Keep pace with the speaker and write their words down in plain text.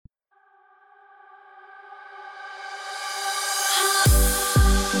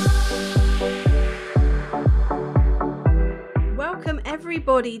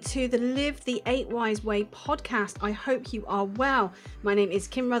everybody to the Live the 8 Wise Way podcast. I hope you are well. My name is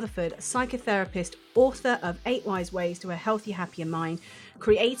Kim Rutherford, psychotherapist, author of 8 Wise Ways to a Healthy, Happier Mind,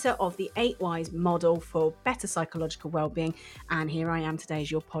 creator of the 8 Wise model for better psychological well-being, and here I am today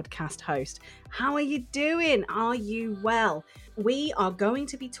as your podcast host. How are you doing? Are you well? We are going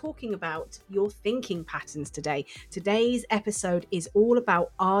to be talking about your thinking patterns today. Today's episode is all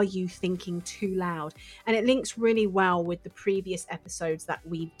about, are you thinking too loud? And it links really well with the previous episodes that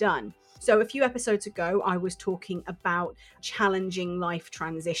we've done. So a few episodes ago, I was talking about challenging life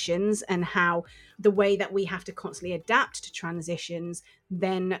transitions and how the way that we have to constantly adapt to transitions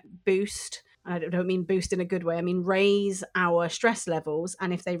then boost, I don't mean boost in a good way, I mean raise our stress levels.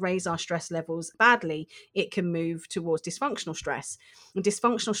 And if they raise our stress levels badly, it can move towards dysfunctional stress. And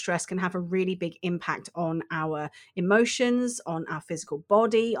dysfunctional stress can have a really big impact on our emotions, on our physical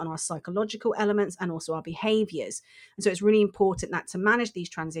body, on our psychological elements, and also our behaviors. And so it's really important that to manage these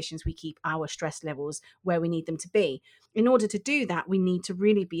transitions, we keep our stress levels where we need them to be. In order to do that, we need to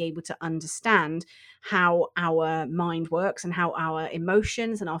really be able to understand how our mind works and how our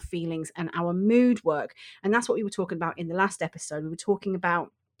emotions and our feelings and our mood work. And that's what we were talking about in the last episode. We were talking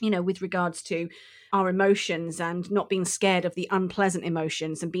about, with regards to our emotions and not being scared of the unpleasant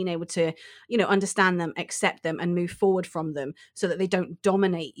emotions and being able to, understand them, accept them, and move forward from them so that they don't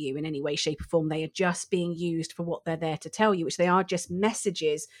dominate you in any way, shape, or form. They are just being used for what they're there to tell you, which they are just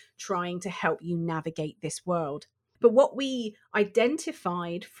messages trying to help you navigate this world. But what we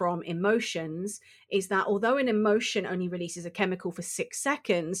identified from emotions is that although an emotion only releases a chemical for 6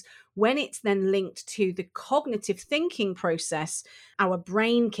 seconds, when it's then linked to the cognitive thinking process, our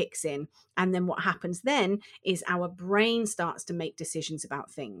brain kicks in. And then what happens then is our brain starts to make decisions about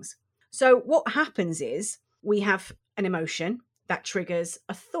things. So what happens is we have an emotion that triggers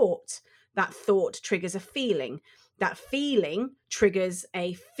a thought. That thought triggers a feeling. That feeling triggers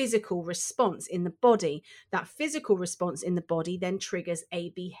a physical response in the body. That physical response in the body then triggers a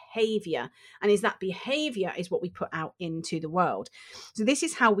behavior. And that behavior is what we put out into the world. So this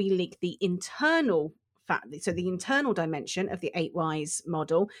is how we link the internal the internal dimension of the 8 Wise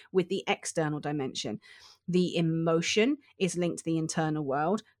model with the external dimension. The emotion is linked to the internal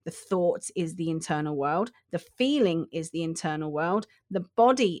world. The thought is the internal world. The feeling is the internal world. The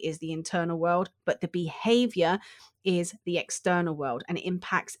body is the internal world, but the behavior is the external world, and it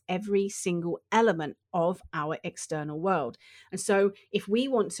impacts every single element of our external world. And so if we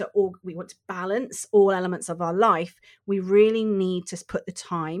want to balance all elements of our life, we really need to put the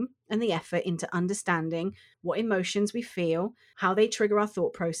time and the effort into understanding what emotions we feel, how they trigger our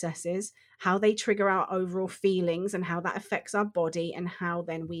thought processes, how they trigger our overall feelings, and how that affects our body, and how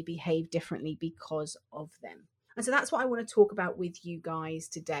then we behave differently because of them. And so that's what I want to talk about with you guys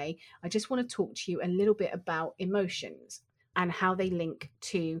today. I just want to talk to you a little bit about emotions and how they link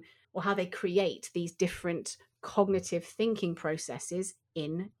to, or how they create these different cognitive thinking processes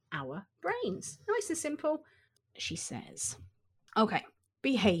in our brains. Nice and simple, she says. Okay,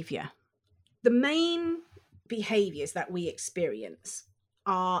 behavior. The main behaviors that we experience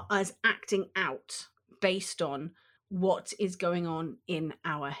are us acting out based on what is going on in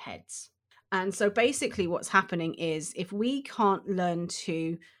our heads. And so basically what's happening is if we can't learn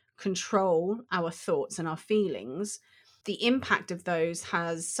to control our thoughts and our feelings, the impact of those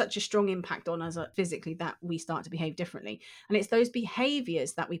has such a strong impact on us physically that we start to behave differently. And it's those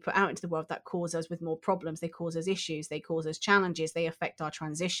behaviors that we put out into the world that cause us with more problems. They cause us issues. They cause us challenges. They affect our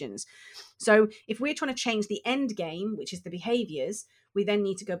transitions. So if we're trying to change the end game, which is the behaviors, we then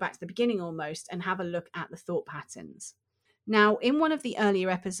need to go back to the beginning almost and have a look at the thought patterns. Now, in one of the earlier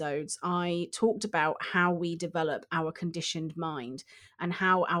episodes, I talked about how we develop our conditioned mind and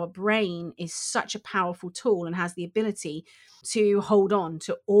how our brain is such a powerful tool and has the ability to hold on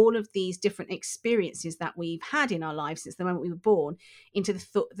to all of these different experiences that we've had in our lives since the moment we were born into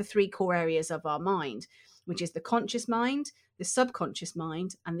the 3 core areas of our mind, which is the conscious mind, the subconscious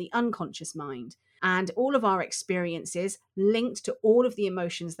mind, and the unconscious mind. And all of our experiences linked to all of the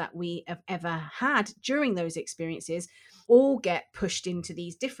emotions that we have ever had during those experiences all get pushed into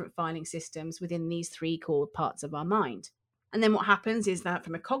these different filing systems within these 3 core parts of our mind. And then what happens is that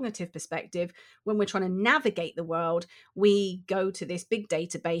from a cognitive perspective, when we're trying to navigate the world, we go to this big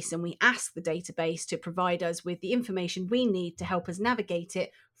database and we ask the database to provide us with the information we need to help us navigate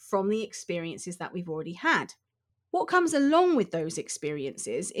it from the experiences that we've already had. What comes along with those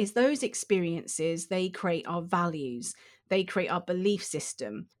experiences is they create our values, they create our belief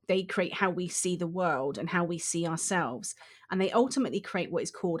system, they create how we see the world and how we see ourselves, and they ultimately create what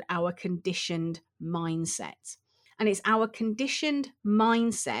is called our conditioned mindset. And it's our conditioned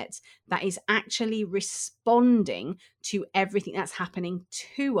mindset that is actually responding to everything that's happening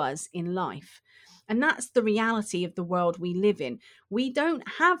to us in life. And that's the reality of the world we live in. We don't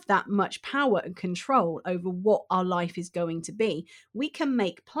have that much power and control over what our life is going to be. We can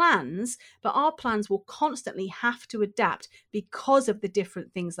make plans, but our plans will constantly have to adapt because of the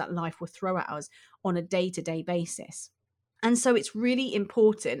different things that life will throw at us on a day-to-day basis. And so it's really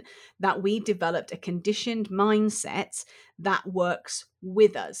important that we developed a conditioned mindset that works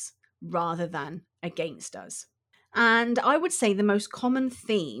with us rather than against us. And I would say the most common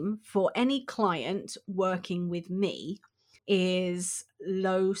theme for any client working with me is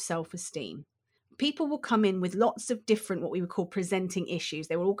low self-esteem. People will come in with lots of different, what we would call presenting issues.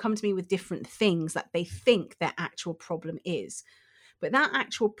 They will all come to me with different things that they think their actual problem is. But that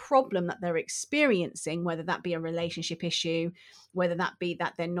actual problem that they're experiencing, whether that be a relationship issue, whether that be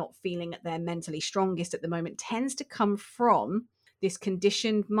that they're not feeling at their mentally strongest at the moment, tends to come from this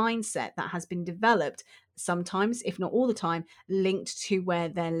conditioned mindset that has been developed, sometimes, if not all the time, linked to where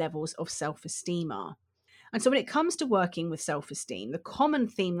their levels of self-esteem are. And so when it comes to working with self-esteem, the common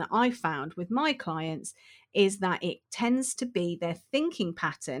theme that I found with my clients is that it tends to be their thinking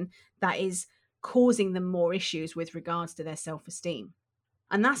pattern that is causing them more issues with regards to their self-esteem.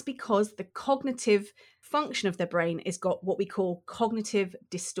 And that's because the cognitive function of their brain has got what we call cognitive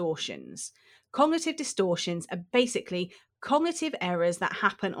distortions. Cognitive distortions are basically cognitive errors that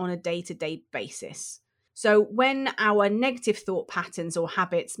happen on a day-to-day basis. So when our negative thought patterns or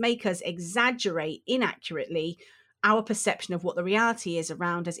habits make us exaggerate inaccurately our perception of what the reality is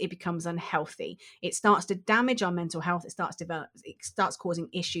around us, it becomes unhealthy. It starts to damage our mental health. It starts causing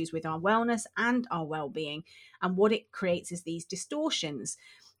issues with our wellness and our well-being. And what it creates is these distortions,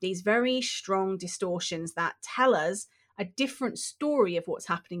 these very strong distortions that tell us a different story of what's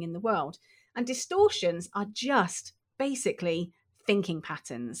happening in the world. And distortions are just basically thinking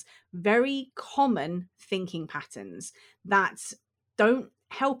patterns, very common thinking patterns that don't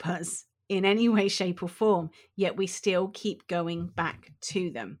help us in any way, shape, or form, yet we still keep going back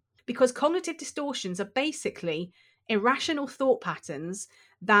to them. Because cognitive distortions are basically irrational thought patterns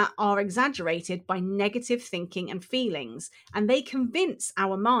that are exaggerated by negative thinking and feelings, and they convince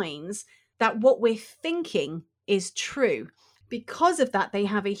our minds that what we're thinking is true. Because of that, they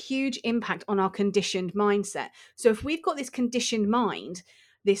have a huge impact on our conditioned mindset. So if we've got this conditioned mind,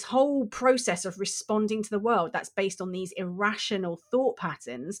 this whole process of responding to the world that's based on these irrational thought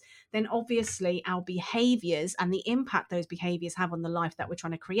patterns, then obviously our behaviors and the impact those behaviors have on the life that we're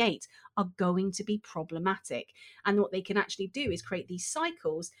trying to create are going to be problematic. And what they can actually do is create these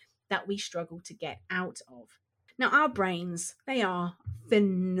cycles that we struggle to get out of. Now, our brains, they are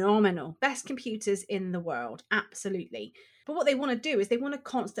phenomenal. Best computers in the world, absolutely. But what they want to do is they want to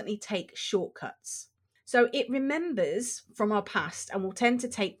constantly take shortcuts. So it remembers from our past and will tend to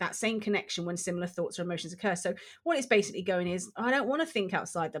take that same connection when similar thoughts or emotions occur. So what it's basically going is, I don't want to think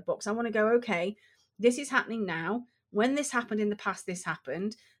outside the box. I want to go, okay, this is happening now. When this happened in the past, this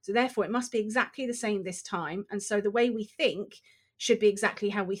happened. So therefore, it must be exactly the same this time. And so the way we think should be exactly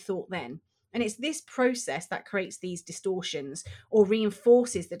how we thought then. And it's this process that creates these distortions or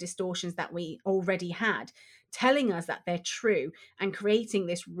reinforces the distortions that we already had, telling us that they're true and creating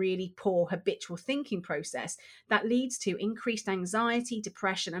this really poor habitual thinking process that leads to increased anxiety,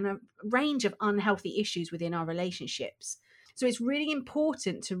 depression, and a range of unhealthy issues within our relationships. So it's really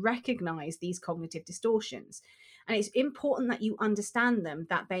important to recognize these cognitive distortions. And it's important that you understand them,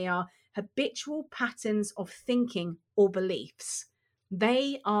 that they are habitual patterns of thinking or beliefs.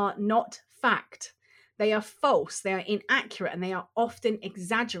 They are not fact. They are false, they are inaccurate, and they are often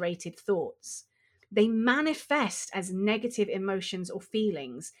exaggerated thoughts. They manifest as negative emotions or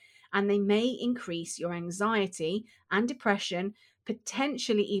feelings, and they may increase your anxiety and depression,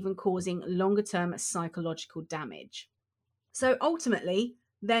 potentially even causing longer-term psychological damage. So ultimately,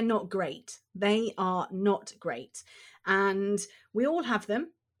 they're not great. They are not great. And we all have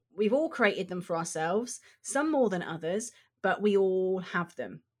them. We've all created them for ourselves, some more than others, but we all have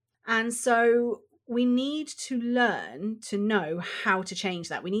them. And so we need to learn to know how to change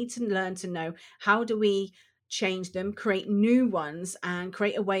that. We need to learn to know, how do we change them, create new ones, and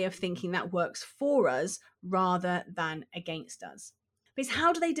create a way of thinking that works for us rather than against us. But it's,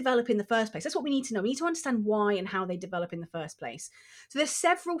 how do they develop in the first place? That's what we need to know. We need to understand why and how they develop in the first place. So there's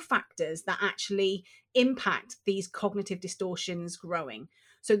several factors that actually impact these cognitive distortions growing.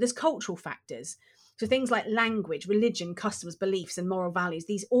 So there's cultural factors. So things like language, religion, customs, beliefs, and moral values,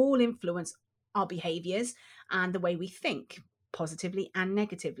 these all influence our behaviors and the way we think, positively and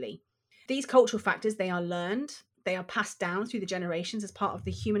negatively. These cultural factors, they are learned, they are passed down through the generations as part of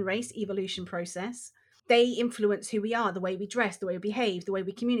the human race evolution process. They influence who we are, the way we dress, the way we behave, the way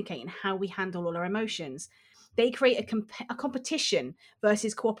we communicate, and how we handle all our emotions. They create a competition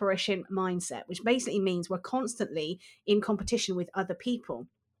versus cooperation mindset, which basically means we're constantly in competition with other people.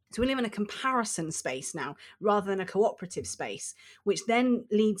 So we live in a comparison space now rather than a cooperative space, which then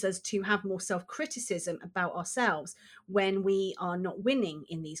leads us to have more self-criticism about ourselves when we are not winning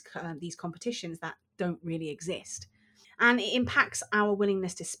in these competitions that don't really exist. And it impacts our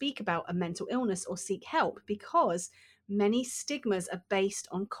willingness to speak about a mental illness or seek help because many stigmas are based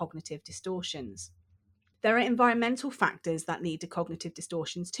on cognitive distortions. There are environmental factors that lead to cognitive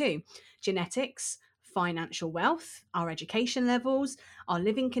distortions too: genetics, financial wealth, our education levels, our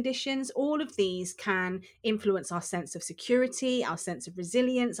living conditions. All of these can influence our sense of security, our sense of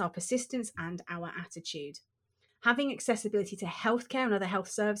resilience, our persistence, and our attitude. Having accessibility to healthcare and other health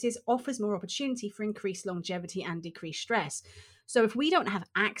services offers more opportunity for increased longevity and decreased stress. So if we don't have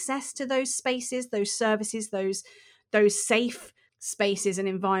access to those spaces, those services, those safe spaces and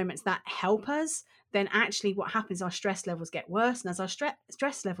environments that help us, then actually what happens, our stress levels get worse. And as our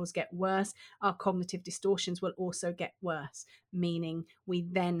stress levels get worse, our cognitive distortions will also get worse, meaning we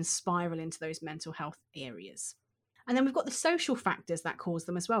then spiral into those mental health areas. And then we've got the social factors that cause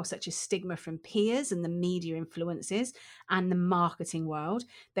them as well, such as stigma from peers and the media influences and the marketing world.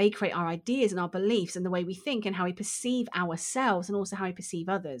 They create our ideas and our beliefs and the way we think and how we perceive ourselves and also how we perceive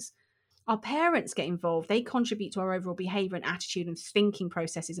others. Our parents get involved. They contribute to our overall behavior and attitude and thinking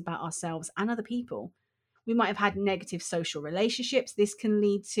processes about ourselves and other people. We might have had negative social relationships. This can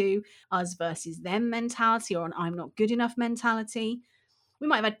lead to us versus them mentality or an I'm not good enough mentality. We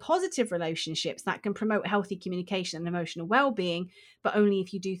might have had positive relationships that can promote healthy communication and emotional well-being, but only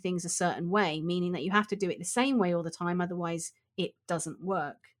if you do things a certain way, meaning that you have to do it the same way all the time, otherwise it doesn't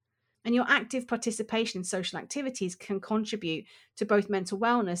work. And your active participation in social activities can contribute to both mental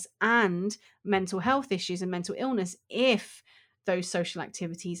wellness and mental health issues and mental illness if those social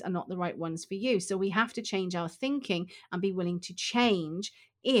activities are not the right ones for you. So we have to change our thinking and be willing to change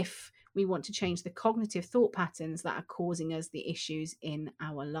if we want to change the cognitive thought patterns that are causing us the issues in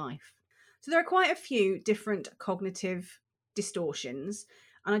our life. So there are quite a few different cognitive distortions,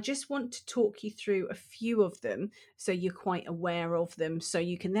 and I just want to talk you through a few of them so you're quite aware of them. So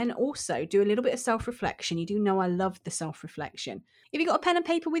you can then also do a little bit of self-reflection. You do know I love the self-reflection. If you've got a pen and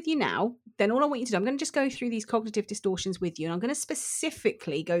paper with you now, then all I want you to do, I'm going to just go through these cognitive distortions with you. And I'm going to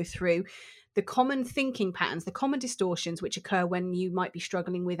specifically go through the common thinking patterns, the common distortions which occur when you might be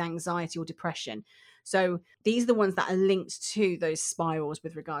struggling with anxiety or depression. So these are the ones that are linked to those spirals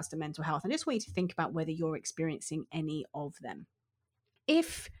with regards to mental health. I just want you to think about whether you're experiencing any of them.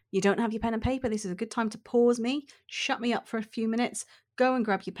 If you don't have your pen and paper, this is a good time to pause me, shut me up for a few minutes, go and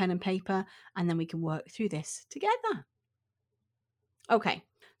grab your pen and paper, and then we can work through this together. Okay,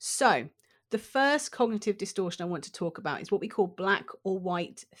 so the first cognitive distortion I want to talk about is what we call black or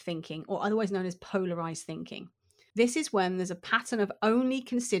white thinking, or otherwise known as polarized thinking. This is when there's a pattern of only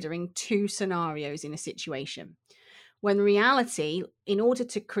considering two scenarios in a situation. When in reality, in order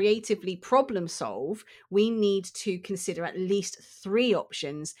to creatively problem solve, we need to consider at least three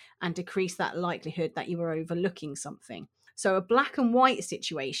options and decrease that likelihood that you are overlooking something. So a black and white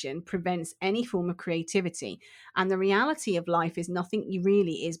situation prevents any form of creativity. And the reality of life is nothing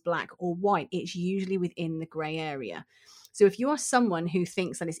really is black or white. It's usually within the grey area. So if you are someone who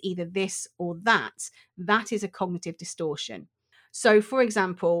thinks that it's either this or that, that is a cognitive distortion. So, for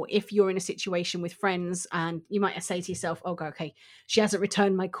example, if you're in a situation with friends and you might say to yourself, oh, okay, she hasn't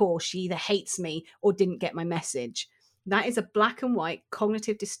returned my call. She either hates me or didn't get my message. That is a black and white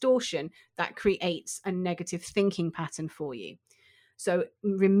cognitive distortion that creates a negative thinking pattern for you. So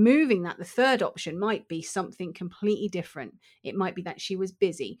removing that, the third option might be something completely different. It might be that she was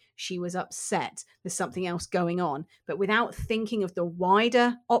busy, she was upset, there's something else going on. But without thinking of the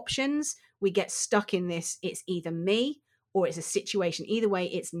wider options, we get stuck in this. It's either me or it's a situation. Either way,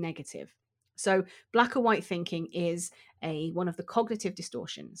 it's negative. So black or white thinking is one of the cognitive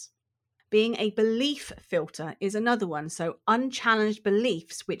distortions. Being a belief filter is another one. So unchallenged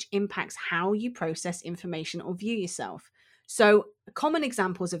beliefs, which impacts how you process information or view yourself. So common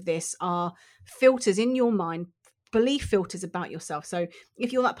examples of this are filters in your mind, belief filters about yourself. So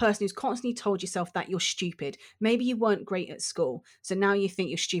if you're that person who's constantly told yourself that you're stupid, maybe you weren't great at school, so now you think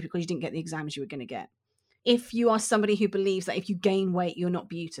you're stupid because you didn't get the exams you were going to get. If you are somebody who believes that if you gain weight, you're not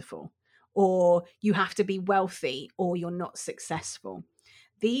beautiful, or you have to be wealthy, or you're not successful.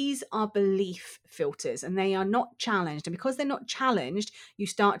 These are belief filters and they are not challenged. And because they're not challenged, you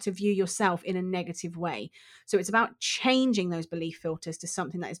start to view yourself in a negative way. So it's about changing those belief filters to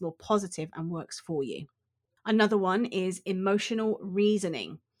something that is more positive and works for you. Another one is emotional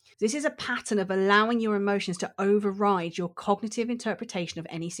reasoning. This is a pattern of allowing your emotions to override your cognitive interpretation of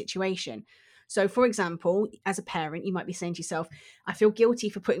any situation. So, for example, as a parent, you might be saying to yourself, I feel guilty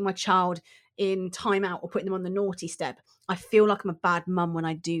for putting my child in timeout or putting them on the naughty step. I feel like I'm a bad mum when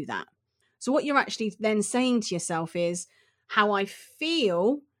I do that. So, what you're actually then saying to yourself is, how I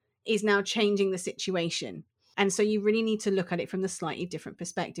feel is now changing the situation. And so you really need to look at it from the slightly different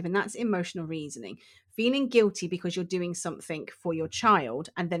perspective. And that's emotional reasoning. Feeling guilty because you're doing something for your child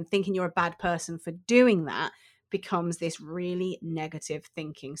and then thinking you're a bad person for doing that becomes this really negative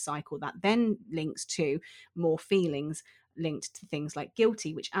thinking cycle that then links to more feelings linked to things like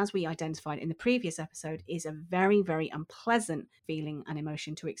guilty, which, as we identified in the previous episode, is a very, very unpleasant feeling and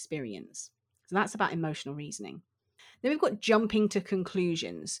emotion to experience. So that's about emotional reasoning. Then we've got jumping to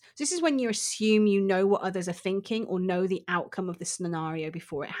conclusions. So this is when you assume you know what others are thinking or know the outcome of the scenario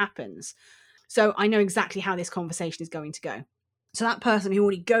before it happens. So I know exactly how this conversation is going to go. So that person who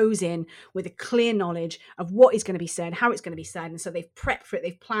already goes in with a clear knowledge of what is going to be said, how it's going to be said, and so they've prepped for it,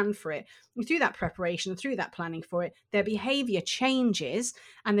 they've planned for it. And through that preparation, through that planning for it, their behavior changes,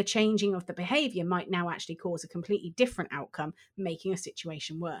 and the changing of the behavior might now actually cause a completely different outcome, making a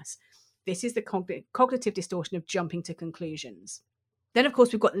situation worse. This is the cognitive distortion of jumping to conclusions. Then, of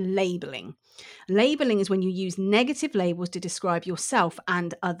course, we've got labeling. Labeling is when you use negative labels to describe yourself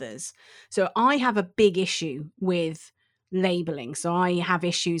and others. So I have a big issue with labeling. So I have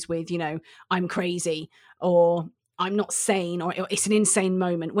issues with, I'm crazy, or I'm not sane, or it's an insane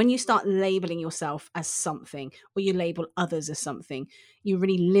moment. When you start labeling yourself as something, or you label others as something, you're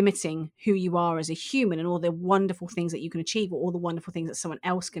really limiting who you are as a human and all the wonderful things that you can achieve, or all the wonderful things that someone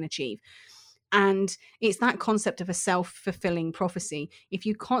else can achieve. And it's that concept of a self-fulfilling prophecy. If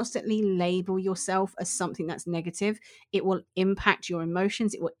you constantly label yourself as something that's negative, it will impact your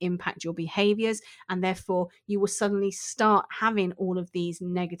emotions, it will impact your behaviors, and therefore you will suddenly start having all of these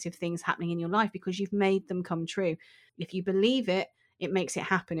negative things happening in your life because you've made them come true. If you believe it, it makes it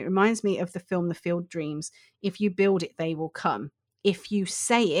happen. It reminds me of the film The Field Dreams. If you build it, they will come. If you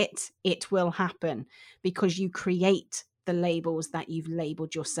say it, it will happen because you create the labels that you've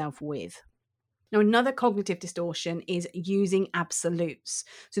labeled yourself with. Now, another cognitive distortion is using absolutes.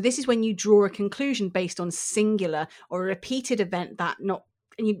 So this is when you draw a conclusion based on singular or a repeated event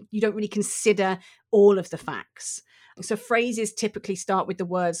and you don't really consider all of the facts. So phrases typically start with the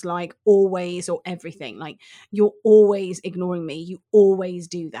words like always or everything, like you're always ignoring me, you always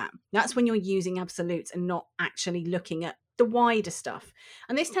do that. That's when you're using absolutes and not actually looking at the wider stuff.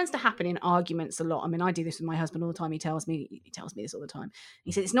 And this tends to happen in arguments a lot. I mean, I do this with my husband all the time. He tells me this all the time.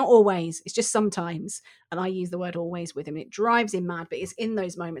 He said, it's not always, it's just sometimes. And I use the word always with him. It drives him mad, but it's in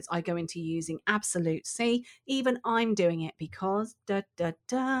those moments I go into using absolutes. See, even I'm doing it because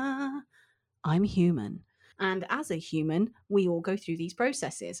I'm human. And as a human, we all go through these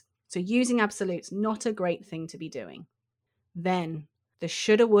processes. So using absolutes, not a great thing to be doing. Then the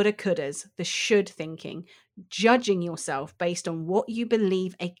shoulda, woulda, couldas, the should thinking, judging yourself based on what you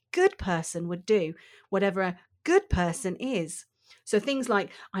believe a good person would do, whatever a good person is. So things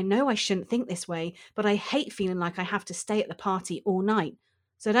like, I know I shouldn't think this way, but I hate feeling like I have to stay at the party all night.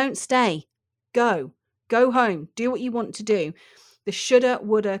 So don't stay. Go home, do what you want to do. The shoulda,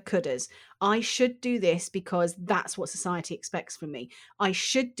 woulda, couldas. I should do this because that's what society expects from me. I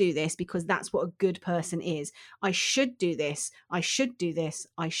should do this because that's what a good person is. I should do this. I should do this.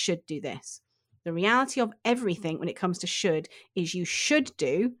 I should do this. The reality of everything when it comes to should is you should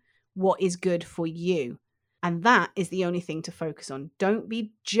do what is good for you. And that is the only thing to focus on. Don't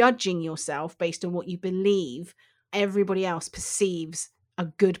be judging yourself based on what you believe everybody else perceives a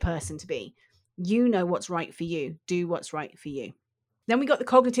good person to be. You know what's right for you. Do what's right for you. Then we got the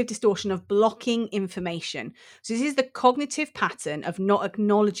cognitive distortion of blocking information. So this is the cognitive pattern of not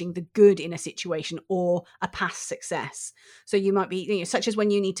acknowledging the good in a situation or a past success. So you might be, such as when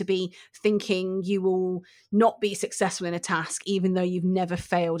you need to be thinking you will not be successful in a task, even though you've never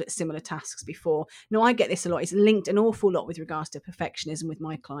failed at similar tasks before. Now, I get this a lot. It's linked an awful lot with regards to perfectionism with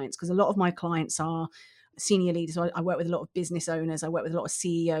my clients, because a lot of my clients are senior leaders. I work with a lot of business owners. I work with a lot of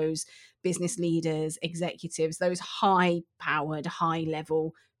CEOs, business leaders, executives, those high-powered,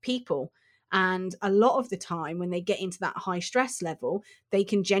 high-level people. And a lot of the time when they get into that high stress level, they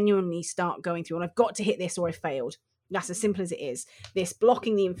can genuinely start going through, well, I've got to hit this or I failed. That's as simple as it is. This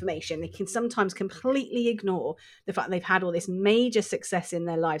blocking the information. They can sometimes completely ignore the fact they've had all this major success in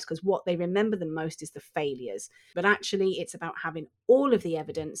their lives, because what they remember the most is the failures. But actually, it's about having all of the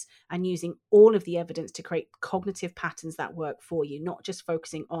evidence and using all of the evidence to create cognitive patterns that work for you, not just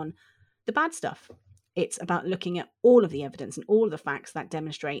focusing on the bad stuff. It's about looking at all of the evidence and all of the facts that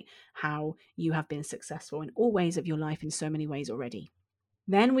demonstrate how you have been successful in all ways of your life in so many ways already.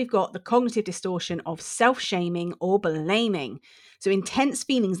 Then we've got the cognitive distortion of self-shaming or blaming. So intense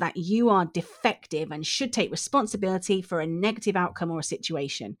feelings that you are defective and should take responsibility for a negative outcome or a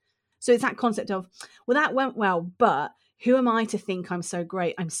situation. So it's that concept of, well, that went well, but who am I to think I'm so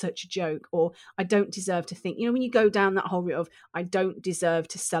great? I'm such a joke, or I don't deserve to think. When you go down that whole route of, I don't deserve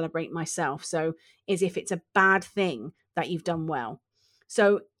to celebrate myself. So as if it's a bad thing that you've done well.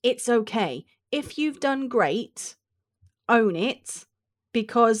 So it's okay. If you've done great, own it,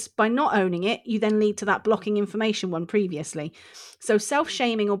 because by not owning it, you then lead to that blocking information one previously. So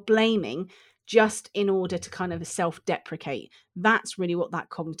self-shaming or blaming just in order to kind of self-deprecate, that's really what that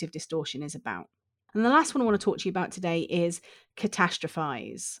cognitive distortion is about. And the last one I want to talk to you about today is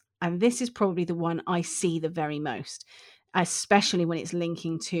catastrophize. And this is probably the one I see the very most, especially when it's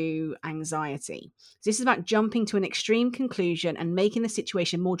linking to anxiety. This is about jumping to an extreme conclusion and making the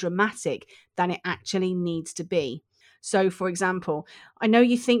situation more dramatic than it actually needs to be. So, for example, I know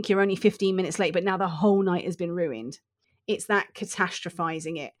you think you're only 15 minutes late, but now the whole night has been ruined. It's that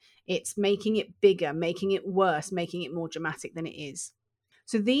catastrophizing it. It's making it bigger, making it worse, making it more dramatic than it is.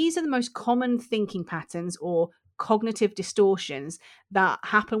 So these are the most common thinking patterns or cognitive distortions that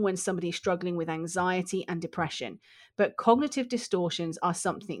happen when somebody is struggling with anxiety and depression. But cognitive distortions are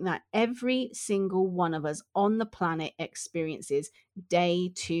something that every single one of us on the planet experiences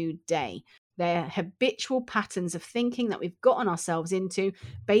day to day. They're habitual patterns of thinking that we've gotten ourselves into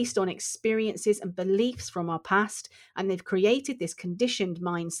based on experiences and beliefs from our past. And they've created this conditioned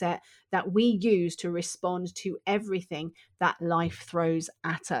mindset that we use to respond to everything that life throws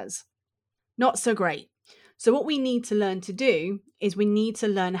at us. Not so great. So what we need to learn to do is we need to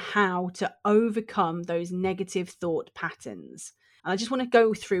learn how to overcome those negative thought patterns. And I just want to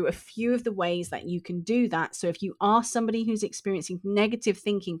go through a few of the ways that you can do that. So if you are somebody who's experiencing negative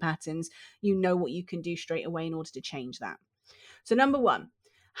thinking patterns, you know what you can do straight away in order to change that. So number one,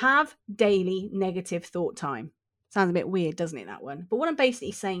 have daily negative thought time. Sounds a bit weird, doesn't it, that one? But what I'm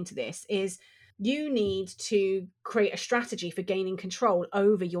basically saying to this is you need to create a strategy for gaining control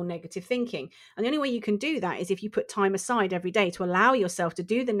over your negative thinking. And the only way you can do that is if you put time aside every day to allow yourself to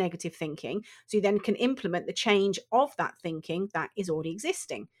do the negative thinking, so you then can implement the change of that thinking that is already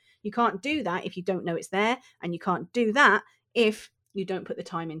existing. You can't do that if you don't know it's there, and you can't do that if you don't put the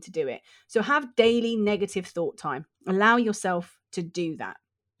time in to do it. So have daily negative thought time. Allow yourself to do that.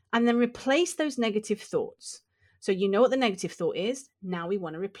 And then replace those negative thoughts. So you know what the negative thought is. Now we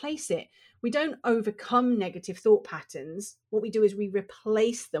want to replace it. We don't overcome negative thought patterns. What we do is we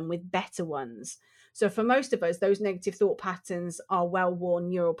replace them with better ones. So for most of us, those negative thought patterns are well-worn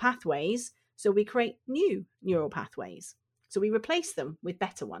neural pathways. So we create new neural pathways. So we replace them with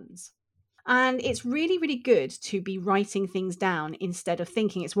better ones. And it's really, really good to be writing things down instead of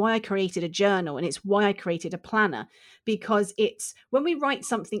thinking. It's why I created a journal, and it's why I created a planner, because it's when we write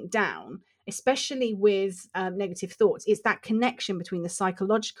something down, especially with negative thoughts, it's that connection between the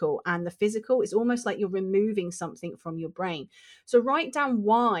psychological and the physical. It's almost like you're removing something from your brain. So write down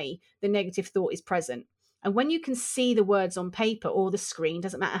why the negative thought is present. And when you can see the words on paper or the screen,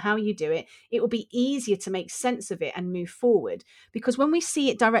 doesn't matter how you do it, it will be easier to make sense of it and move forward. Because when we see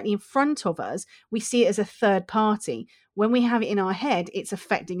it directly in front of us, we see it as a third party. When we have it in our head, it's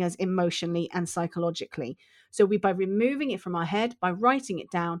affecting us emotionally and psychologically. So by removing it from our head, by writing it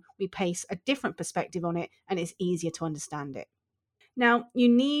down, we place a different perspective on it, and it's easier to understand it. Now, you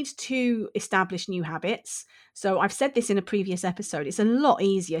need to establish new habits. So I've said this in a previous episode. It's a lot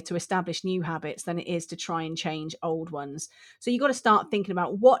easier to establish new habits than it is to try and change old ones. So you've got to start thinking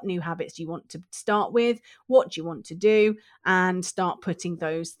about what new habits do you want to start with, what do you want to do, and start putting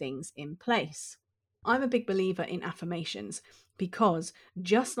those things in place. I'm a big believer in affirmations because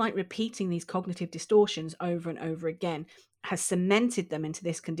just like repeating these cognitive distortions over and over again has cemented them into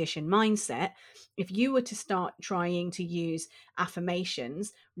this conditioned mindset, if you were to start trying to use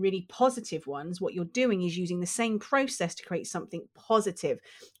affirmations, really positive ones, what you're doing is using the same process to create something positive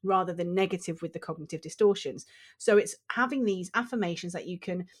rather than negative with the cognitive distortions. So it's having these affirmations that you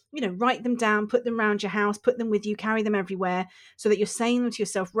can, write them down, put them around your house, put them with you, carry them everywhere, so that you're saying them to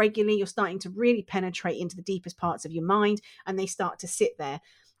yourself regularly. You're starting to really penetrate into the deepest parts of your mind, and they start to sit there.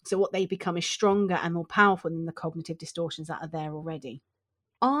 So what they become is stronger and more powerful than the cognitive distortions that are there already.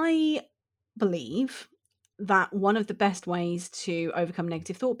 I believe that one of the best ways to overcome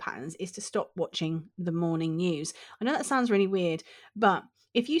negative thought patterns is to stop watching the morning news. I know that sounds really weird, but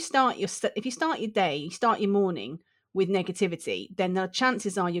if you start your day, you start your morning with negativity, then the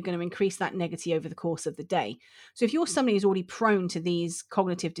chances are you're going to increase that negativity over the course of the day. So if you're somebody who's already prone to these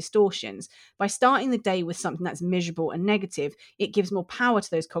cognitive distortions, by starting the day with something that's miserable and negative, it gives more power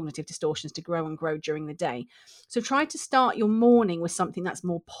to those cognitive distortions to grow and grow during the day. So try to start your morning with something that's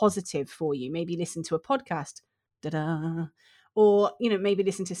more positive for you. Maybe listen to a podcast, da-da, or, maybe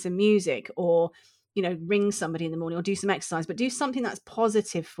listen to some music, or ring somebody in the morning, or do some exercise, but do something that's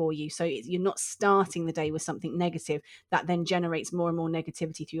positive for you. So you're not starting the day with something negative that then generates more and more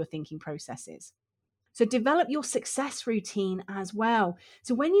negativity through your thinking processes. So develop your success routine as well.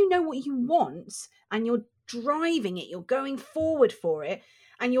 So when you know what you want and you're driving it, you're going forward for it,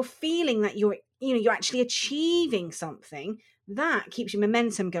 and you're feeling that you're actually achieving something, that keeps your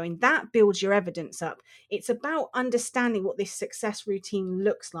momentum going. That builds your evidence up. It's about understanding what this success routine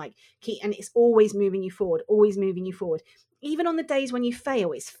looks like. And it's always moving you forward, always moving you forward. Even on the days when you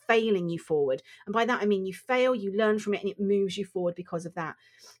fail, it's failing you forward. And by that, I mean you fail, you learn from it, and it moves you forward because of that.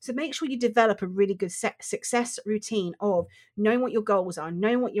 So make sure you develop a really good success routine of knowing what your goals are,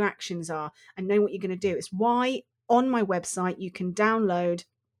 knowing what your actions are, and knowing what you're going to do. It's why on my website you can download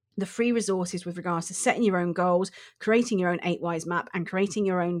the free resources with regards to setting your own goals, creating your own 8 Whys map, and creating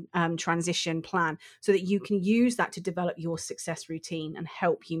your own transition plan, so that you can use that to develop your success routine and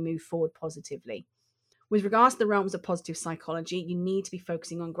help you move forward positively. With regards to the realms of positive psychology, you need to be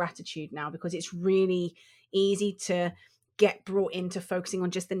focusing on gratitude now, because it's really easy to get brought into focusing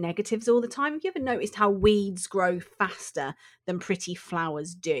on just the negatives all the time. Have you ever noticed how weeds grow faster than pretty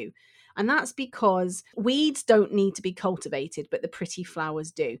flowers do? And that's because weeds don't need to be cultivated, but the pretty flowers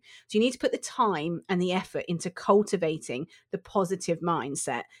do. So you need to put the time and the effort into cultivating the positive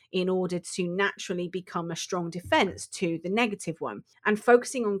mindset in order to naturally become a strong defense to the negative one. And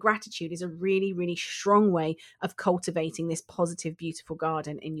focusing on gratitude is a really, really strong way of cultivating this positive, beautiful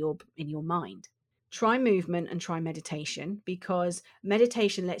garden in your mind. Try movement and try meditation, because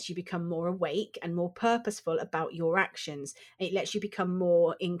meditation lets you become more awake and more purposeful about your actions. It lets you become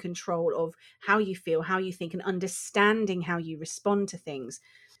more in control of how you feel, how you think, and understanding how you respond to things.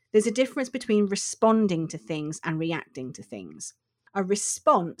 There's a difference between responding to things and reacting to things. A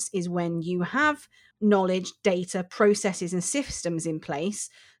response is when you have knowledge, data, processes, and systems in place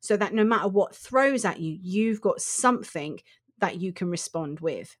so that no matter what throws at you, you've got something that you can respond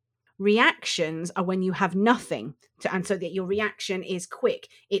with. Reactions are when you have nothing and so that your reaction is quick,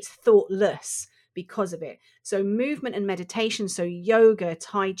 it's thoughtless because of it. So movement and meditation, so yoga,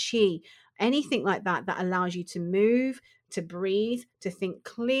 tai chi, anything like that allows you to move, to breathe, to think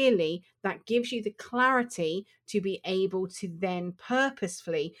clearly, that gives you the clarity to be able to then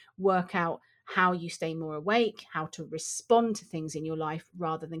purposefully work out how you stay more awake, how to respond to things in your life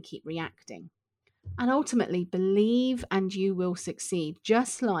rather than keep reacting. And ultimately, believe and you will succeed.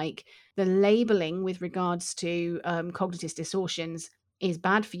 Just like the labeling with regards to cognitive distortions is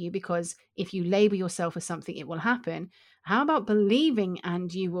bad for you, because if you label yourself as something, it will happen. How about believing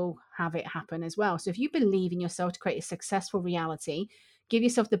and you will have it happen as well? So if you believe in yourself to create a successful reality, give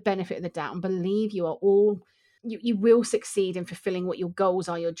yourself the benefit of the doubt and believe you will succeed in fulfilling what your goals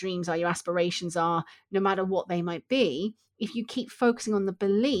are, your dreams are, your aspirations are, no matter what they might be. If you keep focusing on the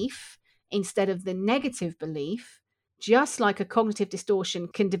belief instead of the negative belief, just like a cognitive distortion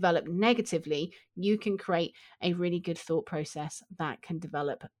can develop negatively, you can create a really good thought process that can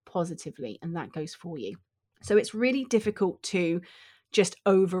develop positively, and that goes for you. So it's really difficult to just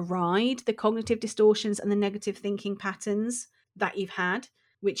override the cognitive distortions and the negative thinking patterns that you've had,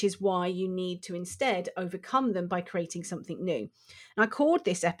 which is why you need to instead overcome them by creating something new. And I called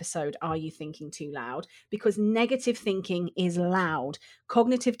this episode, Are You Thinking Too Loud? Because negative thinking is loud.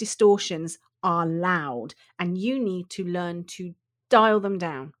 Cognitive distortions are loud, and you need to learn to dial them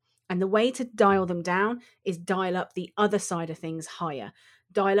down. And the way to dial them down is dial up the other side of things higher.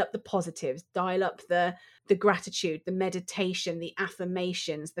 Dial up the positives, dial up the gratitude, the meditation, the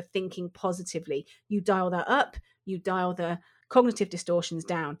affirmations, the thinking positively. You dial that up, you dial the cognitive distortions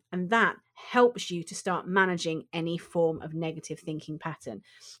down, and that helps you to start managing any form of negative thinking pattern.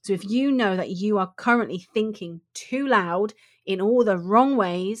 So if you know that you are currently thinking too loud in all the wrong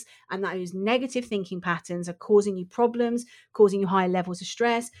ways, and that those negative thinking patterns are causing you problems, causing you higher levels of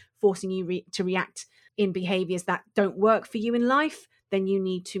stress, forcing you to react in behaviors that don't work for you in life, then you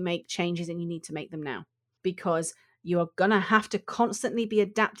need to make changes, and you need to make them now, because you are going to have to constantly be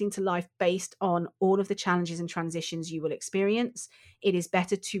adapting to life based on all of the challenges and transitions you will experience. It is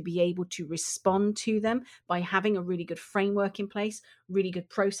better to be able to respond to them by having a really good framework in place, really good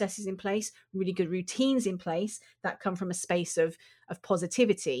processes in place, really good routines in place that come from a space of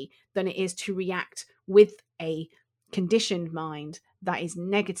positivity, than it is to react with a conditioned mind that is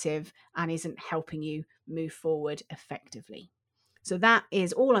negative and isn't helping you move forward effectively. So that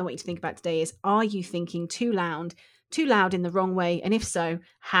is all I want you to think about today is, are you thinking too loud in the wrong way? And if so,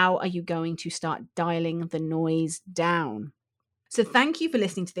 how are you going to start dialing the noise down? So thank you for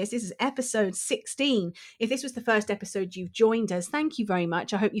listening to this. This is episode 16. If this was the first episode you've joined us, thank you very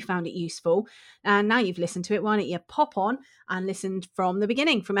much. I hope you found it useful. And now you've listened to it, why don't you pop on and listen from the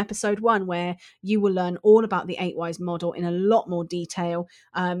beginning, from episode 1, where you will learn all about the 8 Whys model in a lot more detail.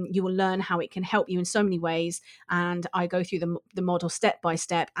 You will learn how it can help you in so many ways. And I go through the model step by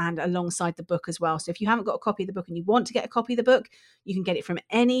step and alongside the book as well. So if you haven't got a copy of the book and you want to get a copy of the book, you can get it from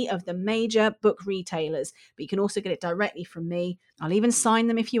any of the major book retailers, but you can also get it directly from me. I'll even sign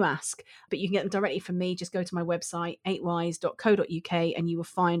them if you ask, but you can get them directly from me. Just go to my website, 8whys.co.uk, and you will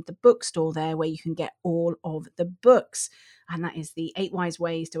find the bookstore there where you can get all of the books. And that is the 8 Whys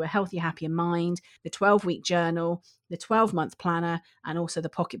Ways to a Healthier, Happier Mind, the 12-week journal, the 12-month planner, and also the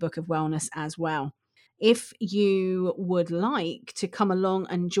pocketbook of wellness as well. If you would like to come along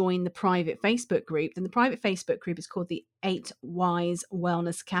and join the private Facebook group, then the private Facebook group is called the 8 Whys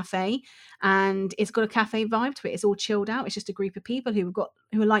Wellness Cafe, and it's got a cafe vibe to it. It's all chilled out. It's just a group of people who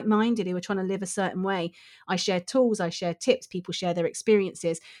are like-minded, who are trying to live a certain way. I share tools, I share tips, people share their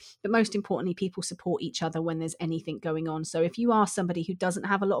experiences, but most importantly, people support each other when there's anything going on. So if you are somebody who doesn't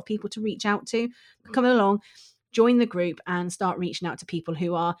have a lot of people to reach out to, come along, join the group and start reaching out to people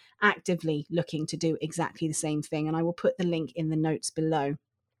who are actively looking to do exactly the same thing. And I will put the link in the notes below.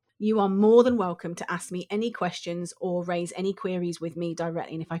 You are more than welcome to ask me any questions or raise any queries with me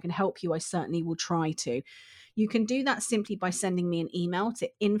directly. And if I can help you, I certainly will try to. You can do that simply by sending me an email to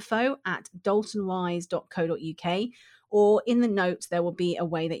info@daltonwise.co.uk, or in the notes, there will be a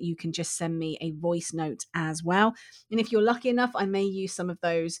way that you can just send me a voice note as well. And if you're lucky enough, I may use some of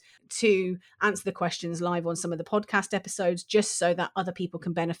those to answer the questions live on some of the podcast episodes, just so that other people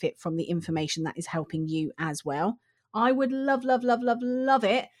can benefit from the information that is helping you as well. I would love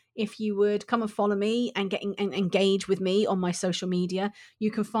it if you would come and follow me and engage with me on my social media.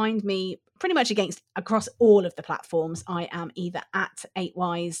 You can find me pretty much across all of the platforms. I am either at 8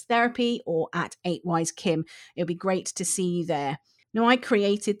 Whys Therapy or at 8 Whys Kim. It'll be great to see you there. Now, I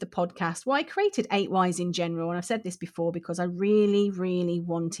created the podcast. Well, I created 8 Whys in general, and I've said this before because I really, really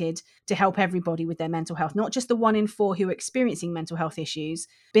wanted to help everybody with their mental health, not just the 1 in 4 who are experiencing mental health issues.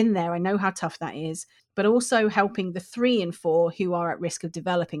 Been there, I know how tough that is, but also helping the 3 in 4 who are at risk of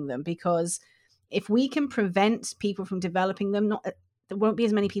developing them. Because if we can prevent people from developing them, there won't be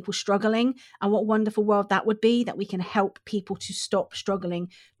as many people struggling. And what a wonderful world that would be, that we can help people to stop struggling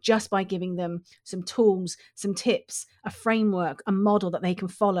just by giving them some tools, some tips, a framework, a model that they can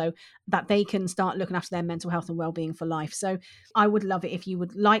follow, that they can start looking after their mental health and well-being for life. So I would love it if you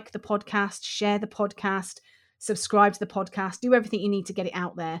would like the podcast, share the podcast, subscribe to the podcast, do everything you need to get it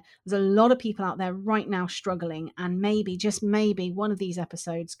out there. There's a lot of people out there right now struggling, and maybe, just maybe, one of these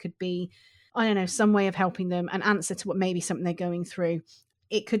episodes could be, I don't know, some way of helping them, an answer to what maybe something they're going through.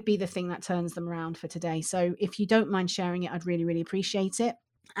 It could be the thing that turns them around for today. So if you don't mind sharing it, I'd really, really appreciate it.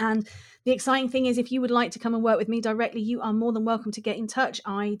 And the exciting thing is, if you would like to come and work with me directly, you are more than welcome to get in touch.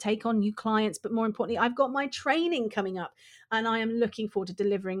 I take on new clients, but more importantly, I've got my training coming up, and I am looking forward to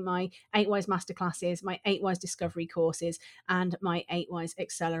delivering my 8 Whys masterclasses, my 8 Whys discovery courses, and my 8 Whys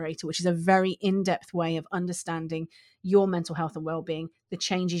accelerator, which is a very in-depth way of understanding your mental health and well-being, the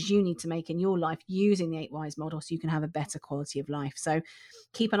changes you need to make in your life using the 8 Whys model so you can have a better quality of life. So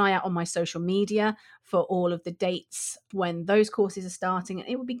keep an eye out on my social media for all of the dates when those courses are starting. And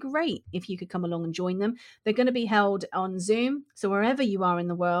it would be great if you could come along and join them. They're going to be held on Zoom. So wherever you are in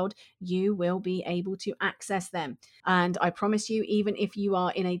the world, you will be able to access them. And I promise you, even if you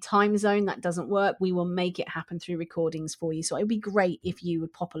are in a time zone that doesn't work, we will make it happen through recordings for you. So it would be great if you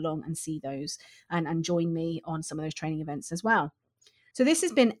would pop along and see those and join me on some of those training events as well. So this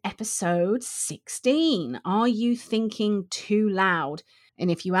has been episode 16. Are you thinking too loud? And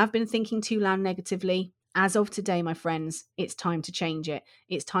if you have been thinking too loud negatively, as of today, my friends, it's time to change it.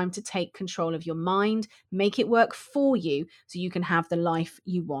 It's time to take control of your mind, make it work for you so you can have the life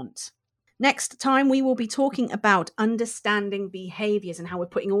you want. Next time, we will be talking about understanding behaviors and how we're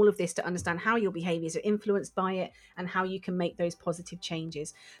putting all of this to understand how your behaviors are influenced by it and how you can make those positive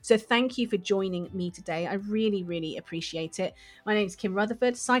changes. So thank you for joining me today. I really, really appreciate it. My name is Kim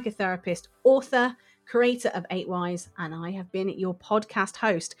Rutherford, psychotherapist, author, creator of 8 Whys, and I have been your podcast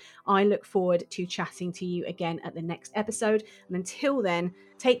host. I look forward to chatting to you again at the next episode. And until then,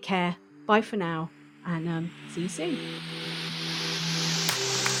 take care. Bye for now, and see you soon.